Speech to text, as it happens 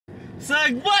So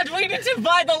what? We need to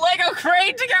buy the Lego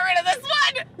crane to get rid of this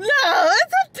one? No,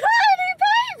 it's a tiny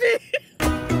baby!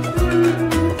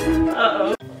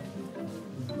 Uh-oh.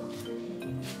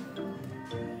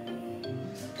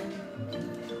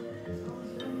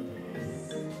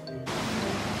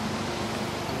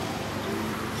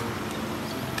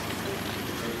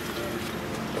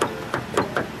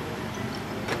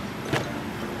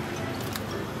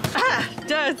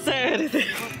 Don't say anything.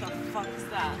 What the fuck is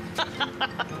that?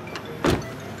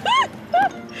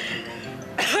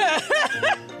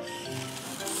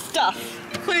 Stuff.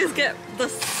 Please get the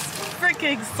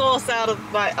freaking sauce out of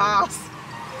my ass.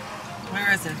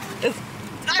 Where is it?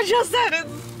 I just said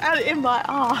it's in my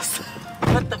ass.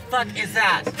 What the fuck is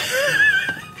that?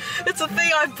 It's a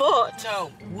thing I bought.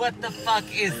 No, what the fuck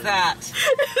is that?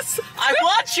 I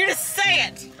want you to say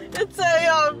it! It's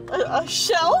a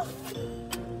shelf.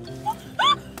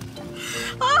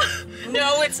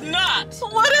 No, it's not!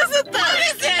 What is it then? What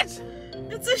is it?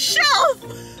 It's a shelf!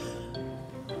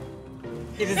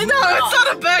 It is No, not. it's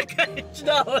not a bird cage!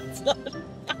 No, it's not.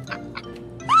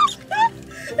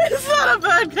 It's not a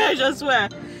bird cage, I swear.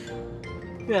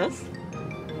 Yes?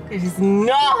 It is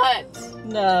not!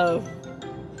 No.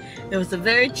 It was a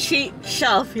very cheap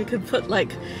shelf. You could put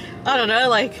like, I don't know,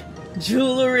 like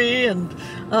jewelry and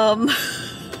random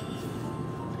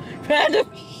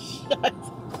shit.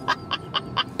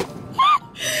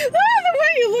 The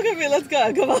way you look at me, let's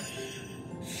go, come on.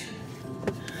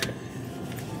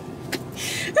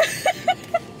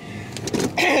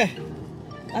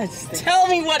 I just think Tell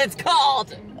me what it's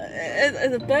called!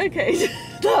 it's a bird cage.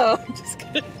 No, I'm just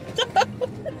kidding.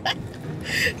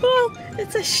 Well,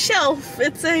 it's a shelf.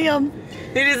 It's a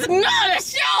It is not a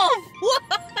shelf!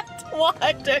 What?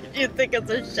 Why don't you think it's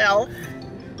a shelf?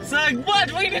 So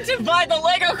what? We need to buy the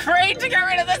Lego crane to get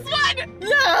rid of this one?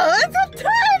 No, it's a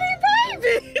tiny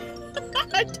baby.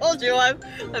 I told you I'm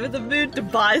in the mood to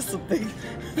buy something.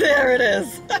 There it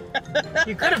is.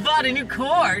 You could have bought a new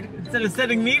cord instead of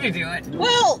sending me to do it.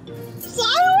 Well, so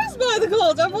I always buy the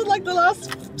cords. I bought like the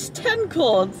last 10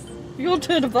 cords. Your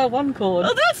turn to buy one cord.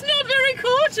 Oh, that's not very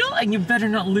cordial. And you better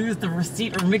not lose the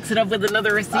receipt or mix it up with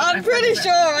another receipt. I'm pretty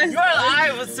sure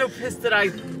I was so pissed that I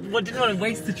didn't want to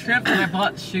waste the trip and I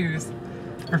bought shoes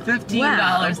for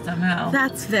 $15 somehow.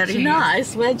 That's very Shoes.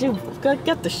 nice. Where'd you go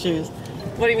get the shoes?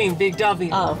 What do you mean, Big W?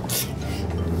 Oh,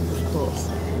 of course.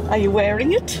 Are you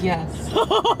wearing it? Yes.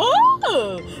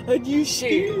 Oh, a new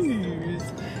shoes.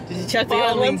 Did you check the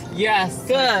other Finally, ones? yes.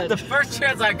 Good. The first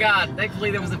chance I got,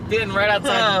 thankfully there was a bin right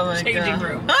outside the changing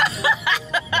room.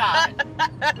 God.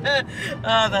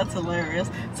 Oh, that's hilarious.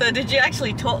 So did you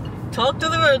actually talk to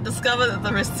them or discover that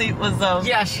the receipt was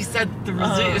Yeah, she said the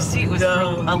receipt was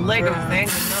no, for a Lego bro. thing.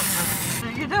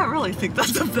 You don't really think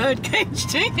that's a bird cage,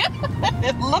 do you?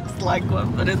 It looks like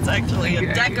one, but it's actually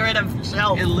a decorative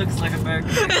shelf. It looks like a bird.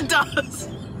 It does.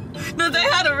 No, they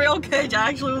had a real cage. I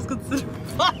actually was considering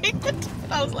buying it.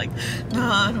 I was like, no,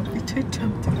 I don't be too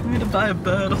tempted for me to buy a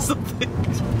bird or something.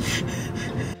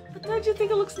 But don't you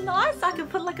think it looks nice? I could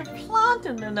put like a plant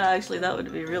in there. No, actually, that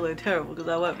would be really terrible because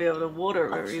I won't be able to water it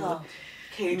very easily.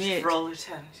 Cage for all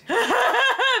eternity.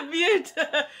 Mute.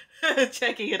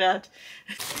 Checking it out.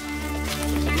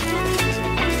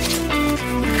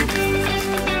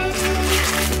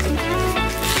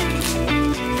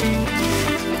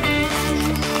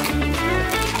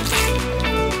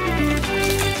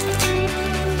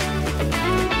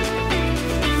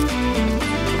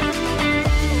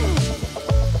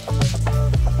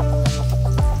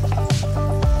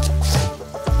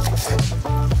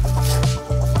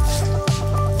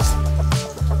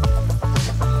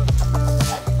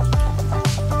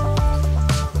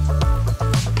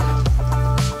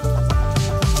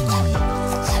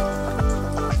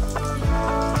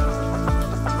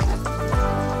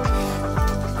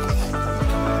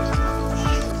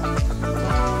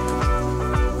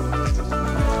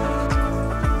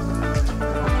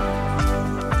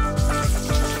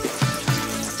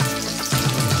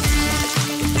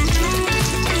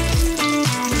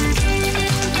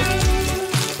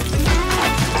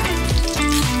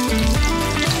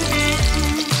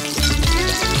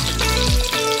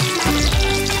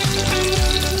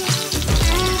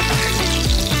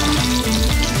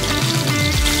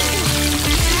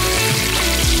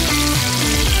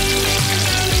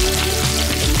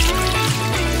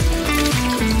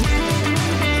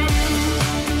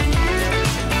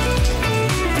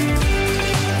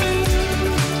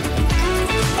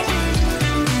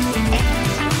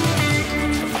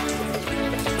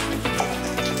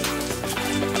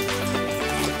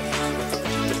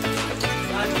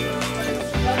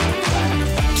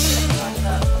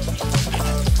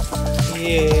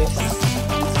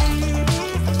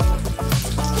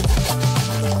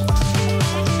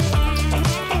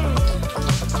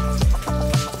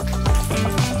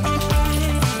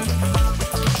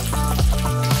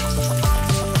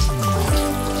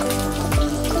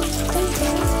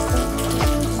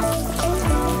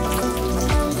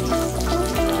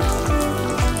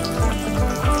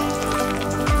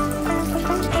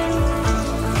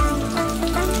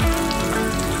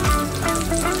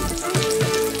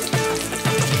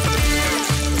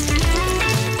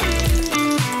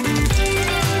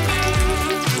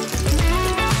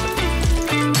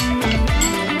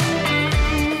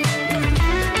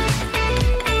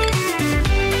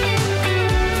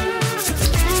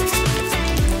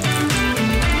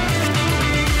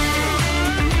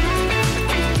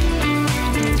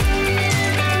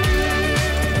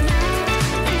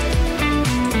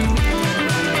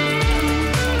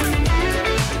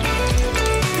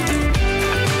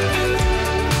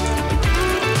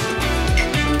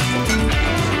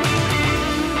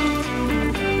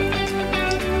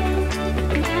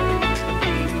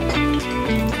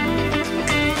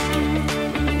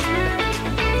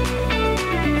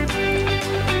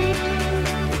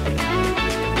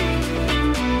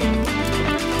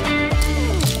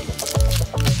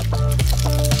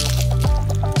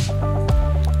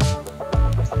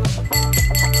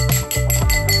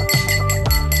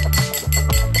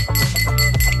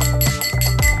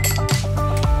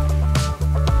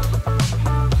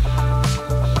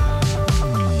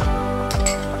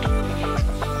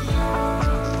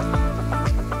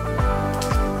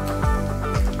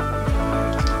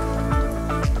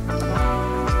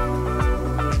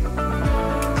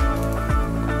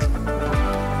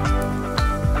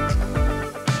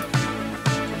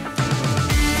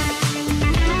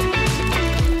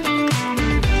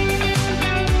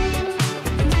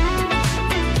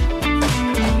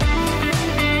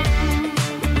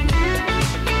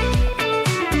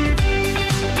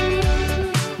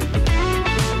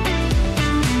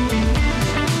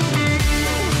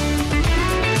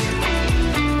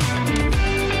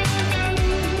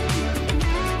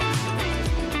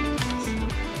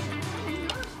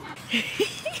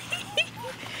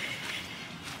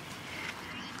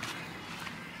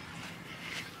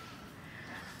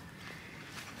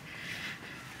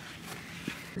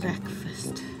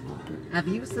 Breakfast. Have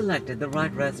you selected the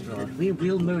right restaurant? We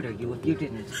will murder you if you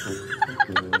didn't.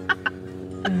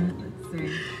 Let's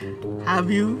see.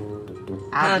 Have you?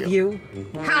 Have you?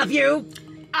 Have you?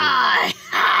 I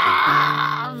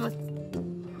have!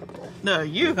 No,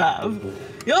 you have.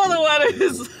 You're the one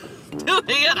who's doing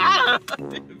it. I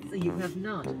don't. So you have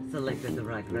not selected the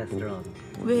right restaurant.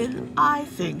 Well, I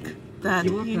think that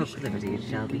Your you proclivities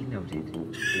shall be noted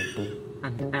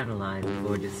and analyzed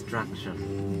for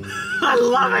destruction. I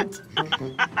love it!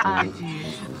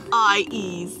 IGs.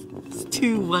 IEs. It's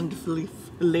too wonderfully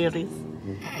hilarious.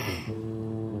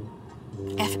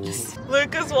 Effortless.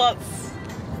 Lucas wants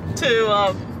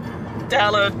to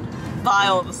download, buy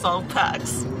all the song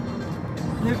packs.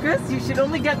 Lucas, you should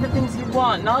only get the things you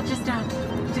want, not just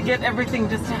to get everything,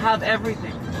 just to have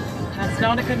everything. That's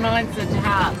not a good mindset to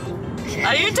have.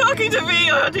 Are you talking to me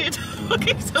or are you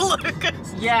talking to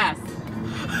Lucas? Yes.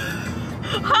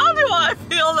 How do I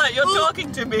feel that you're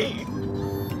talking to me?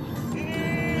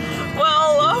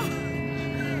 Well,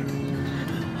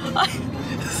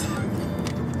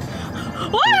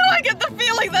 why do I get the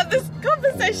feeling that this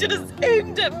conversation is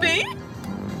aimed at me?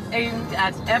 Aimed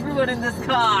at everyone in this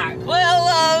car. Well,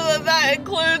 that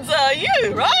includes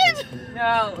you, right?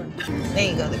 No. There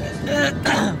you go, Lucas.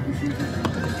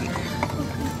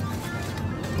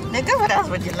 Lucas, what else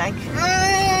would you like?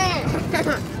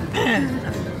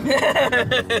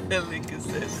 Lucas is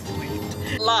so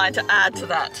sweet. Line to add to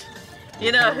that.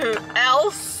 You know who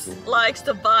else likes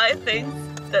to buy things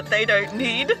that they don't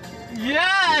need?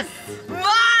 Yes!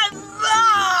 My